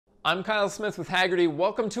I'm Kyle Smith with Hagerty.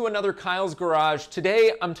 Welcome to another Kyle's Garage.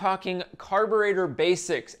 Today I'm talking carburetor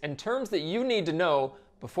basics and terms that you need to know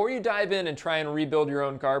before you dive in and try and rebuild your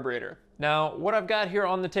own carburetor. Now, what I've got here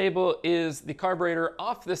on the table is the carburetor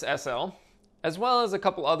off this SL, as well as a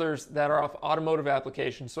couple others that are off automotive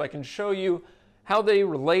applications, so I can show you how they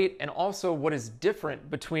relate and also what is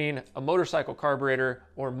different between a motorcycle carburetor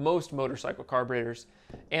or most motorcycle carburetors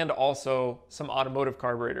and also some automotive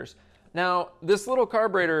carburetors. Now, this little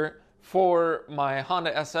carburetor for my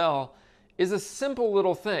Honda SL is a simple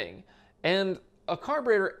little thing, and a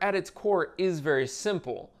carburetor at its core is very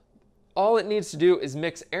simple. All it needs to do is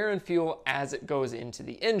mix air and fuel as it goes into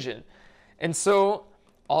the engine. And so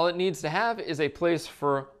all it needs to have is a place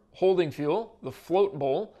for holding fuel, the float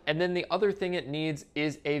bowl, and then the other thing it needs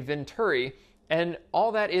is a venturi. And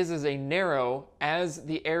all that is a narrow as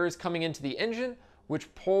the air is coming into the engine,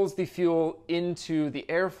 which pulls the fuel into the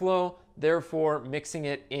airflow, therefore mixing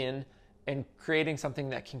it in and creating something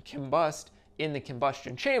that can combust in the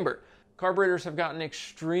combustion chamber. Carburetors have gotten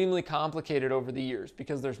extremely complicated over the years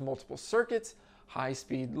because there's multiple circuits, high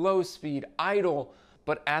speed, low speed, idle,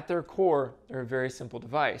 but at their core, they're a very simple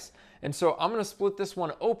device. And so I'm gonna split this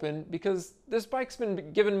one open because this bike's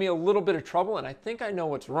been giving me a little bit of trouble and I think I know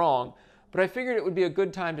what's wrong, but I figured it would be a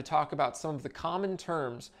good time to talk about some of the common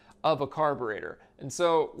terms of a carburetor. And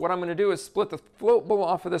so what I'm gonna do is split the float bowl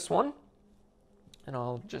off of this one, and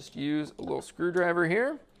I'll just use a little screwdriver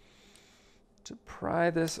here to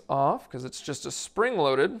pry this off because it's just a spring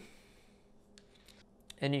loaded.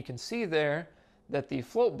 And you can see there that the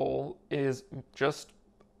float bowl is just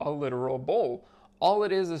a literal bowl. All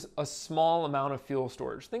it is a small amount of fuel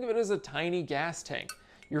storage. Think of it as a tiny gas tank.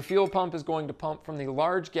 Your fuel pump is going to pump from the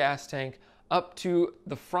large gas tank up to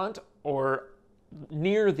the front or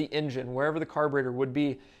near the engine, wherever the carburetor would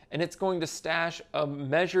be, and it's going to stash a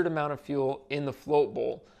measured amount of fuel in the float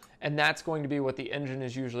bowl. And that's going to be what the engine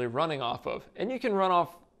is usually running off of. And you can run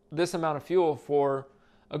off this amount of fuel for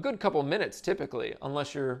a good couple minutes typically,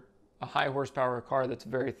 unless you're a high horsepower car that's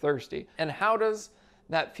very thirsty. And how does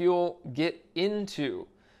that fuel get into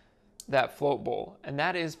that float bowl? And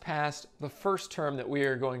that is past the first term that we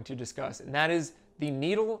are going to discuss, and that is the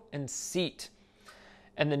needle and seat.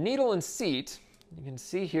 And the needle and seat, you can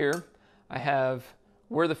see here, I have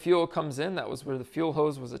where the fuel comes in, that was where the fuel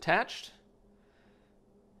hose was attached.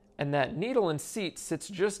 And that needle and seat sits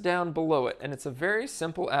just down below it, and it's a very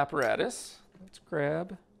simple apparatus. Let's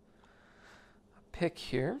grab a pick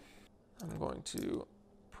here. I'm going to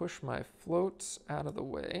push my floats out of the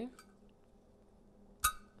way.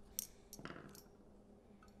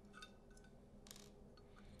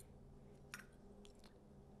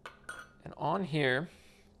 And on here,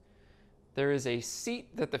 there is a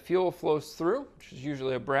seat that the fuel flows through, which is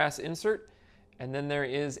usually a brass insert, and then there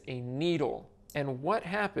is a needle. And what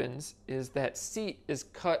happens is that seat is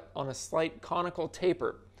cut on a slight conical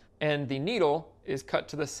taper, and the needle is cut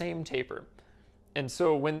to the same taper. And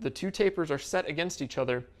so when the two tapers are set against each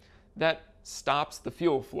other, that stops the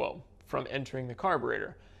fuel flow from entering the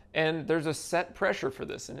carburetor. And there's a set pressure for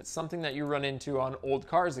this, and it's something that you run into on old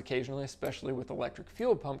cars occasionally, especially with electric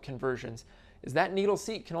fuel pump conversions, is that needle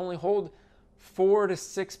seat can only hold 4 to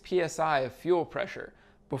 6 psi of fuel pressure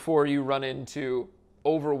before you run into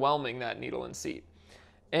overwhelming that needle and seat.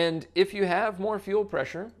 And if you have more fuel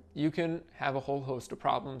pressure, you can have a whole host of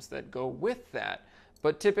problems that go with that.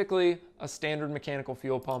 But typically, a standard mechanical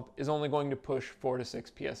fuel pump is only going to push 4 to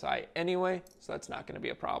 6 psi anyway, so that's not going to be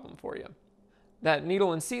a problem for you. That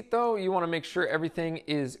needle and seat though, you want to make sure everything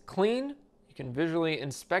is clean. You can visually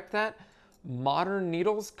inspect that. Modern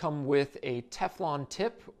needles come with a Teflon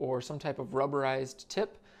tip or some type of rubberized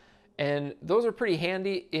tip, and those are pretty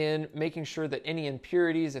handy in making sure that any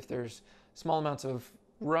impurities, if there's small amounts of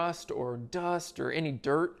rust or dust or any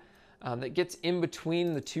dirt that gets in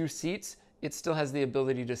between the two seats, it still has the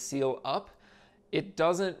ability to seal up. It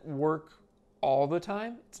doesn't work all the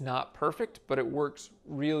time. It's not perfect, but it works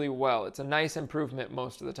really well. It's a nice improvement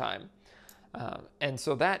most of the time. And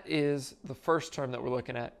so that is the first term that we're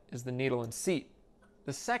looking at, is the needle and seat.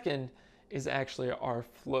 The second is actually our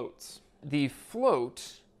floats. The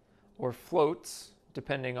float, or floats,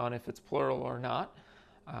 depending on if it's plural or not,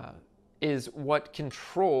 is what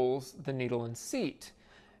controls the needle and seat.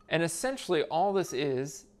 And essentially all this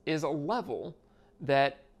is a level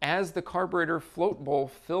that as the carburetor float bowl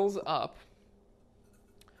fills up,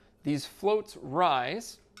 these floats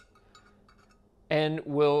rise and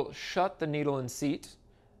will shut the needle and seat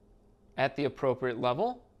at the appropriate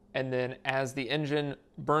level. And then as the engine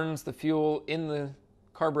burns the fuel in the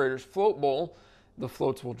carburetor's float bowl, the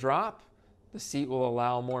floats will drop, the seat will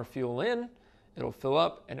allow more fuel in, it'll fill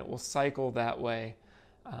up, and it will cycle that way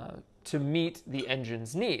to meet the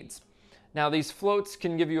engine's needs. Now, these floats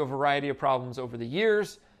can give you a variety of problems over the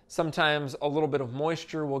years. Sometimes a little bit of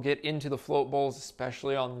moisture will get into the float bowls,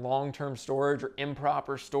 especially on long-term storage or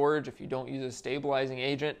improper storage if you don't use a stabilizing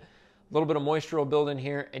agent. A little bit of moisture will build in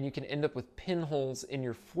here and you can end up with pinholes in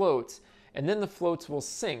your floats, and then the floats will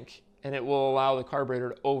sink and it will allow the carburetor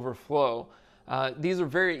to overflow. These are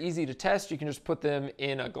very easy to test. You can just put them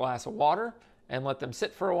in a glass of water and let them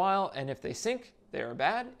sit for a while, and if they sink, they are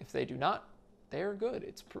bad. If they do not, they are good.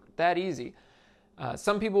 It's that easy.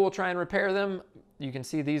 Some people will try and repair them. You can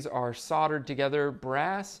see these are soldered together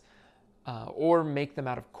brass, or make them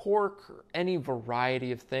out of cork or any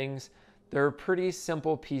variety of things. They're a pretty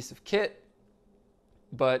simple piece of kit,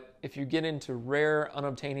 but if you get into rare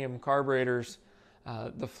unobtainium carburetors,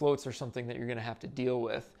 the floats are something that you're going to have to deal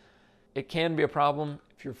with. It can be a problem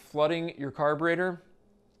if you're flooding your carburetor.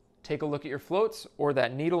 Take a look at your floats or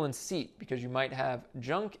that needle and seat, because you might have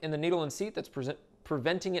junk in the needle and seat that's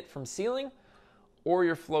preventing it from sealing, or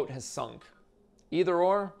your float has sunk. Either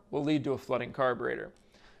or will lead to a flooding carburetor,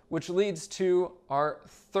 which leads to our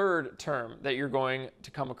third term that you're going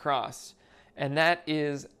to come across, and that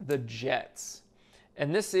is the jets.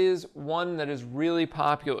 And this is one that is really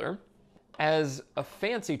popular. As a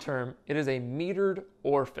fancy term, it is a metered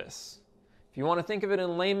orifice. If you want to think of it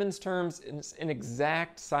in layman's terms, it's an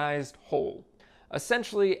exact sized hole.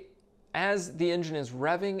 Essentially, as the engine is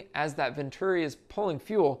revving, as that venturi is pulling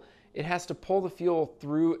fuel, it has to pull the fuel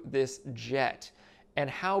through this jet. And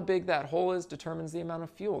how big that hole is determines the amount of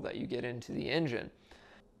fuel that you get into the engine.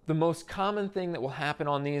 The most common thing that will happen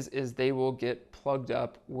on these is they will get plugged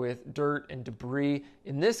up with dirt and debris.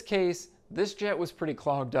 In this case, this jet was pretty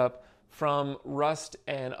clogged up from rust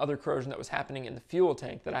and other corrosion that was happening in the fuel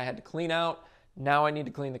tank that I had to clean out. Now I need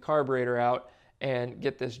to clean the carburetor out and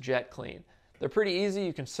get this jet clean. They're pretty easy.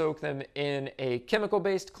 You can soak them in a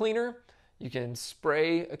chemical-based cleaner. You can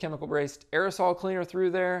spray a chemical-based aerosol cleaner through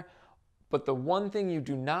there. But the one thing you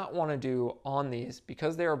do not want to do on these,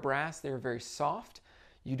 because they are brass, they are very soft,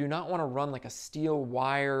 you do not want to run like a steel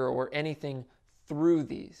wire or anything through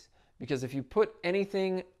these. Because if you put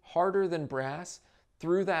anything harder than brass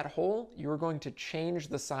through that hole, you're going to change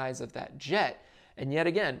the size of that jet. And yet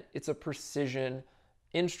again, it's a precision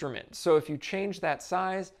instrument. So if you change that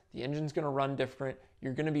size, the engine's going to run different.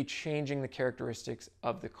 You're going to be changing the characteristics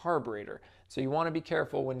of the carburetor. So you want to be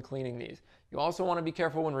careful when cleaning these. You also want to be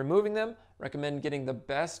careful when removing them. Recommend getting the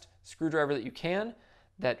best screwdriver that you can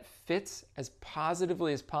that fits as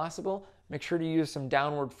positively as possible. Make sure to use some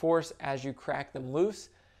downward force as you crack them loose,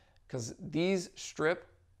 because these strip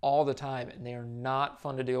all the time and they are not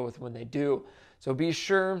fun to deal with when they do. So be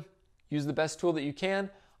sure, use the best tool that you can.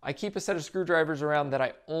 I keep a set of screwdrivers around that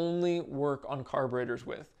I only work on carburetors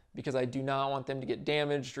with, because I do not want them to get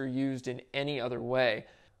damaged or used in any other way.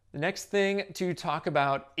 The next thing to talk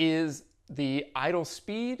about is the idle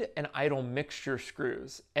speed and idle mixture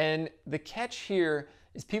screws. And the catch here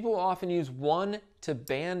is people often use one to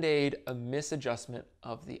band-aid a misadjustment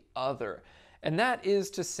of the other. And that is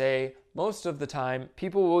to say, most of the time,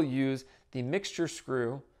 people will use the mixture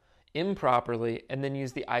screw improperly and then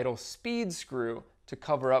use the idle speed screw to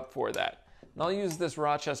cover up for that. And I'll use this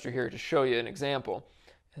Rochester here to show you an example.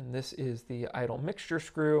 And this is the idle mixture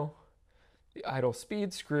screw, the idle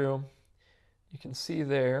speed screw. You can see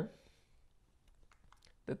there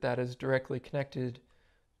that that is directly connected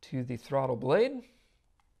to the throttle blade.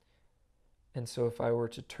 And so if I were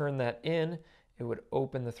to turn that in, it would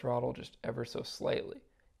open the throttle just ever so slightly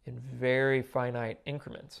in very finite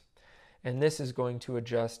increments. And this is going to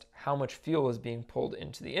adjust how much fuel is being pulled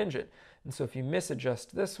into the engine. And so if you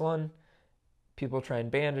misadjust this one, people try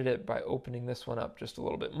and bandit it by opening this one up just a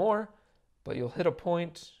little bit more, but you'll hit a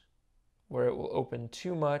point where it will open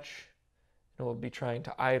too much and it will be trying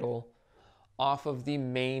to idle off of the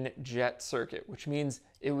main jet circuit, which means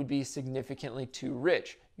it would be significantly too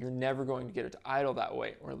rich. You're never going to get it to idle that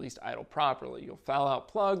way, or at least idle properly. You'll foul out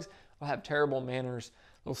plugs, you'll have terrible manners,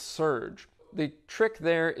 they'll surge. The trick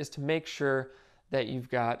there is to make sure that you've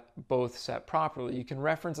got both set properly. You can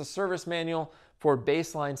reference a service manual for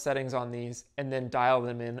baseline settings on these and then dial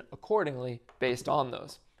them in accordingly based on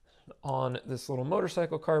those. On this little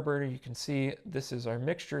motorcycle carburetor, you can see this is our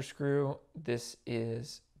mixture screw, this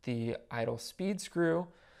is the idle speed screw,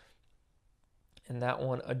 and that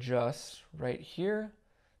one adjusts right here.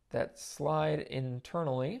 That slide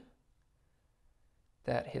internally,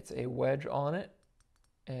 that hits a wedge on it,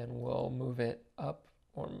 and we'll move it up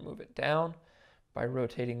or move it down by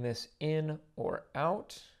rotating this in or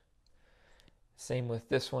out. Same with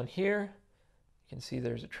this one here. You can see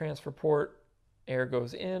there's a transfer port, air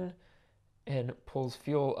goes in and pulls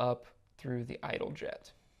fuel up through the idle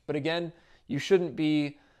jet. But again, you shouldn't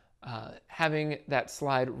be having that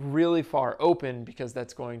slide really far open because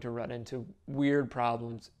that's going to run into weird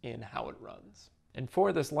problems in how it runs. And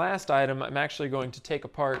for this last item, I'm actually going to take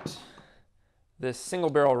apart this single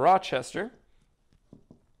barrel Rochester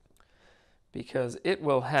because it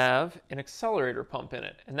will have an accelerator pump in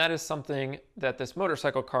it. And that is something that this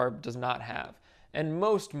motorcycle carb does not have. And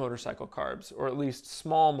most motorcycle carbs, or at least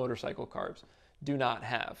small motorcycle carbs, do not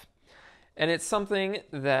have. And it's something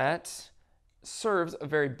that serves a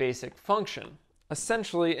very basic function.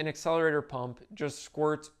 Essentially, an accelerator pump just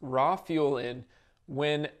squirts raw fuel in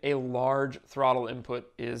when a large throttle input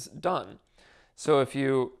is done. So if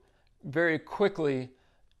you very quickly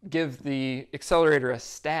give the accelerator a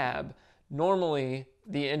stab, normally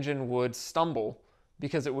the engine would stumble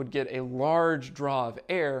because it would get a large draw of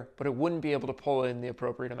air, but it wouldn't be able to pull in the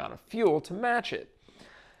appropriate amount of fuel to match it.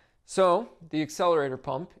 So the accelerator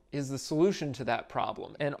pump is the solution to that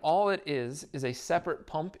problem. And all it is a separate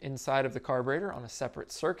pump inside of the carburetor on a separate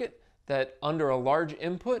circuit that under a large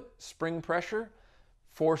input, spring pressure,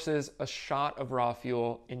 forces a shot of raw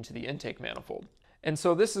fuel into the intake manifold. And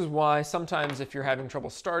so this is why sometimes if you're having trouble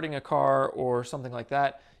starting a car or something like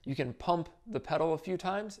that, you can pump the pedal a few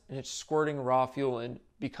times and it's squirting raw fuel in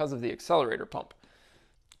because of the accelerator pump.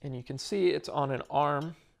 And you can see it's on an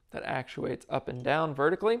arm that actuates up and down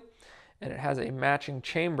vertically, and it has a matching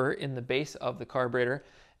chamber in the base of the carburetor.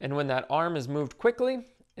 And when that arm is moved quickly,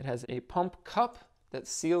 it has a pump cup that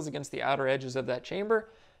seals against the outer edges of that chamber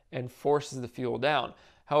and forces the fuel down.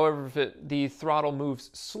 However, if the throttle moves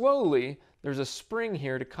slowly, there's a spring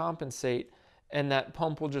here to compensate, and that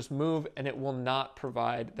pump will just move and it will not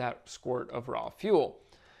provide that squirt of raw fuel.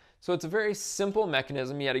 So it's a very simple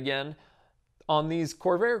mechanism, yet again. On these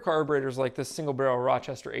Corvair carburetors like this single barrel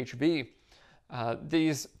Rochester HV,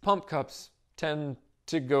 these pump cups tend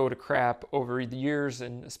to go to crap over the years,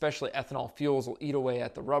 and especially ethanol fuels will eat away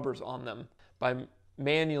at the rubbers on them. By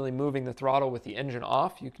manually moving the throttle with the engine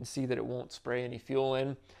off, you can see that it won't spray any fuel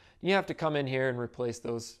in. You have to come in here and replace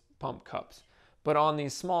those pump cups. But on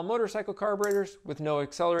these small motorcycle carburetors with no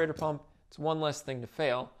accelerator pump, it's one less thing to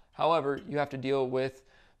fail. However, you have to deal with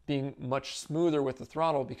being much smoother with the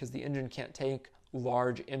throttle because the engine can't take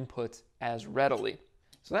large inputs as readily.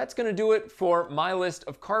 So that's going to do it for my list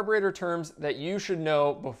of carburetor terms that you should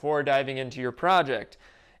know before diving into your project.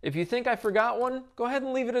 If you think I forgot one, go ahead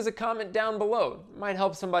and leave it as a comment down below. It might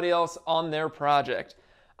help somebody else on their project.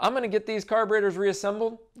 I'm going to get these carburetors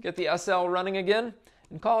reassembled, get the SL running again,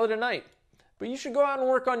 and call it a night. But you should go out and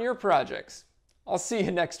work on your projects. I'll see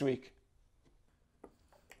you next week.